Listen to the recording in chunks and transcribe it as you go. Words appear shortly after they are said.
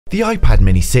The iPad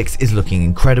mini 6 is looking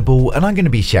incredible, and I'm going to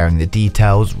be sharing the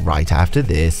details right after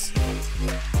this.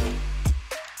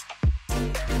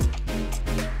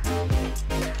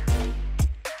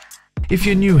 If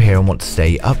you're new here and want to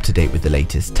stay up to date with the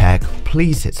latest tech,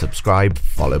 please hit subscribe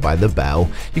followed by the bell.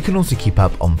 You can also keep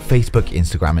up on Facebook,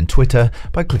 Instagram and Twitter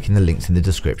by clicking the links in the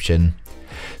description.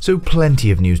 So plenty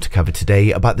of news to cover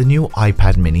today about the new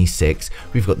iPad mini 6.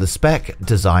 We've got the spec,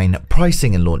 design,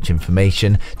 pricing and launch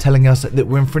information telling us that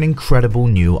we're in for an incredible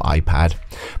new iPad.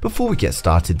 Before we get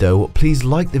started though, please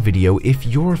like the video if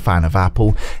you're a fan of Apple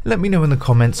and let me know in the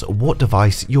comments what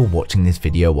device you're watching this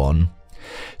video on.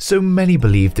 So many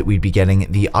believed that we'd be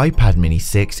getting the iPad mini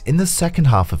 6 in the second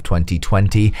half of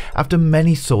 2020 after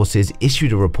many sources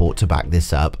issued a report to back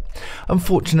this up.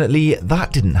 Unfortunately,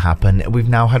 that didn't happen, and we've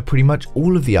now had pretty much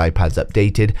all of the iPads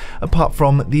updated apart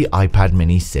from the iPad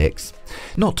mini 6.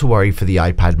 Not to worry for the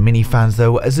iPad mini fans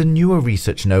though, as a newer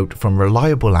research note from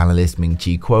reliable analyst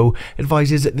Ming-Chi Kuo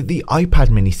advises that the iPad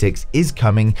mini 6 is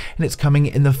coming, and it's coming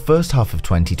in the first half of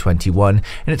 2021,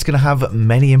 and it's going to have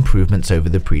many improvements over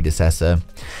the predecessor.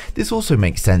 This also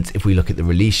makes sense if we look at the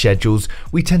release schedules.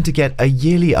 We tend to get a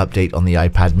yearly update on the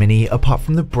iPad mini apart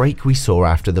from the break we saw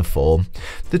after the fall.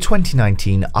 The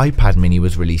 2019 iPad mini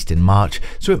was released in March,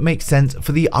 so it makes sense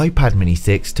for the iPad mini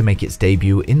 6 to make its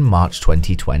debut in March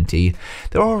 2020.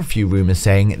 There are a few rumours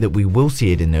saying that we will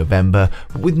see it in November,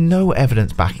 but with no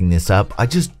evidence backing this up, I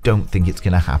just don't think it's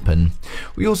going to happen.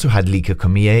 We also had leaker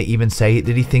Komiya even say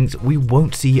that he thinks we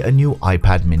won't see a new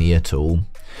iPad mini at all.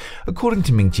 According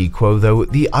to Ming-Chi Kuo though,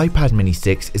 the iPad mini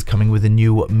 6 is coming with a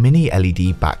new mini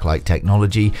LED backlight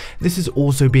technology. This is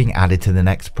also being added to the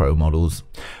next Pro models.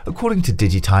 According to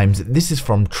Digitimes, this is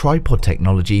from Tripod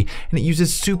technology and it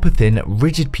uses super thin,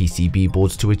 rigid PCB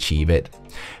boards to achieve it.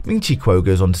 Ming-Chi Kuo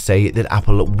goes on to say that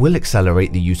Apple will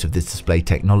accelerate the use of this display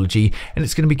technology, and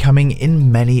it's going to be coming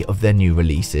in many of their new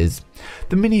releases.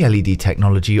 The mini LED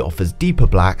technology offers deeper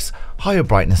blacks, higher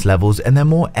brightness levels, and they're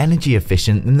more energy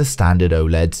efficient than the standard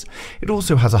OLEDs. It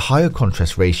also has a higher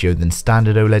contrast ratio than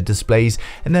standard OLED displays,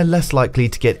 and they're less likely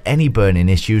to get any burn-in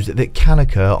issues that can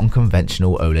occur on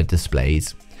conventional OLED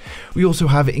displays. We also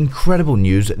have incredible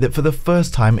news that for the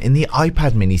first time in the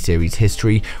iPad mini series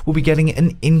history, we'll be getting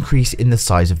an increase in the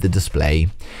size of the display.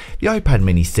 The iPad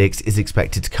mini 6 is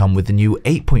expected to come with the new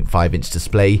 8.5-inch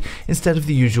display instead of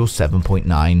the usual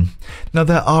 7.9. Now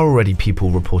there are already people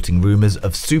reporting rumours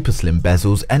of super slim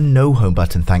bezels and no home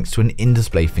button thanks to an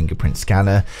in-display fingerprint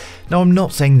scanner. Now I'm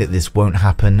not saying that this won't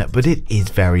happen, but it is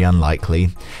very unlikely.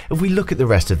 If we look at the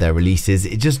rest of their releases,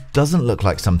 it just doesn't look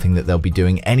like something that they'll be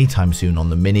doing anytime soon on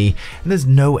the mini, and there's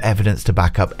no evidence to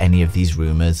back up any of these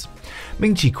rumours.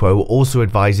 Ming-Chi Kuo also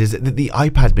advises that the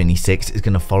iPad mini 6 is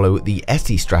going to follow the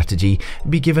SE strategy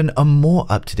and be given a more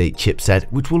up-to-date chipset,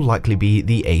 which will likely be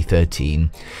the A13.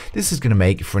 This is going to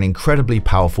make for an incredibly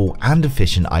powerful and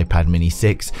efficient iPad mini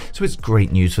 6, so it's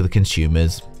great news for the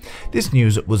consumers. This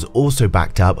news was also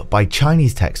backed up by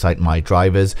Chinese tech site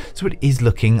MyDrivers, so it is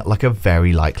looking like a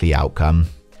very likely outcome.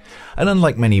 And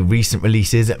unlike many recent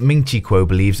releases, Ming-Chi Kuo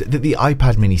believes that the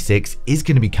iPad mini 6 is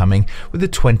going to be coming with a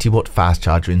 20-watt fast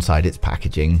charger inside its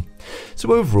packaging.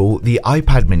 So overall, the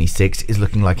iPad mini 6 is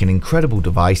looking like an incredible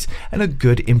device and a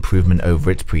good improvement over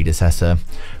its predecessor.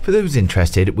 For those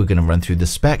interested, we're going to run through the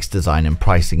specs, design and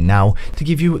pricing now to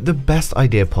give you the best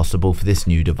idea possible for this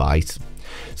new device.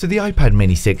 So the iPad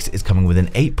mini 6 is coming with an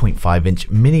 8.5-inch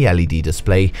mini LED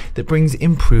display that brings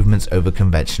improvements over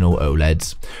conventional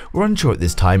OLEDs. We're unsure at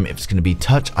this time if it's going to be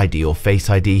Touch ID or Face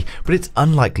ID, but it's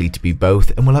unlikely to be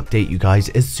both, and we'll update you guys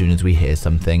as soon as we hear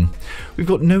something. We've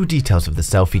got no details of the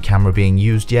selfie camera being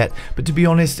used yet, but to be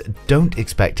honest, don't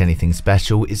expect anything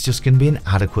special, it's just going to be an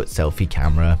adequate selfie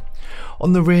camera.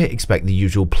 On the rear, expect the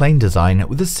usual plain design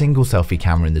with a single selfie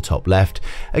camera in the top left.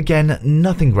 Again,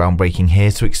 nothing groundbreaking here,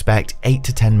 so expect 8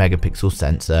 to 10 megapixel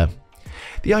sensor.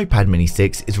 The iPad mini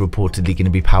 6 is reportedly going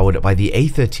to be powered by the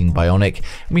A13 Bionic,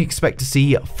 and we expect to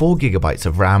see 4GB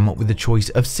of RAM with a choice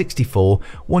of 64,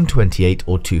 128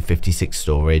 or 256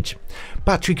 storage.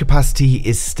 Battery capacity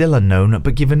is still unknown,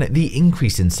 but given the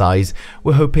increase in size,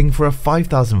 we're hoping for a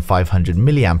 5500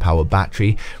 mAh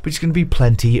battery, which is going to be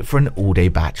plenty for an all-day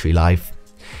battery life.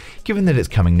 Given that it's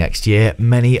coming next year,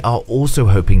 many are also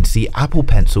hoping to see Apple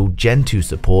Pencil Gen 2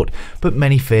 support, but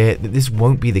many fear that this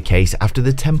won't be the case after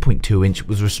the 10.2-inch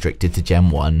was restricted to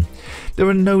Gen 1. There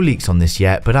are no leaks on this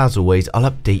yet, but as always, I'll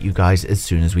update you guys as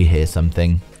soon as we hear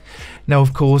something. Now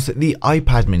of course, the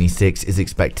iPad mini 6 is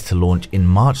expected to launch in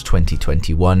March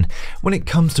 2021. When it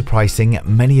comes to pricing,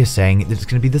 many are saying that it's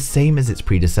going to be the same as its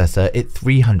predecessor at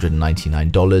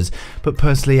 $399, but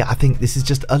personally I think this is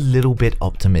just a little bit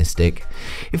optimistic.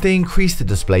 If they increase the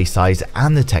display size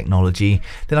and the technology,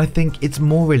 then I think it's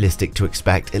more realistic to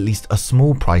expect at least a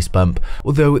small price bump,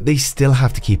 although they still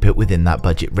have to keep it within that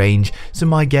budget range, so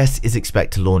my guess is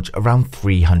expect to launch around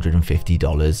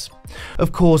 $350.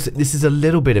 Of course, this is a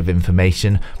little bit of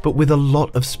information, but with a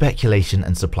lot of speculation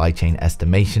and supply chain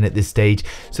estimation at this stage,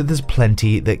 so there's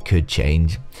plenty that could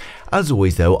change. As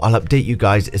always though, I'll update you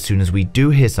guys as soon as we do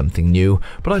hear something new,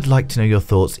 but I'd like to know your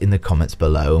thoughts in the comments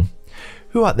below.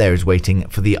 Who out there is waiting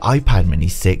for the iPad mini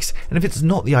 6, and if it's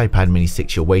not the iPad mini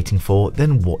 6 you're waiting for,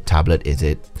 then what tablet is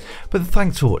it? But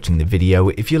thanks for watching the video.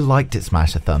 If you liked it,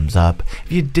 smash a thumbs up.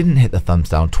 If you didn't, hit the thumbs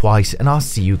down twice, and I'll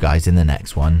see you guys in the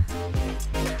next one.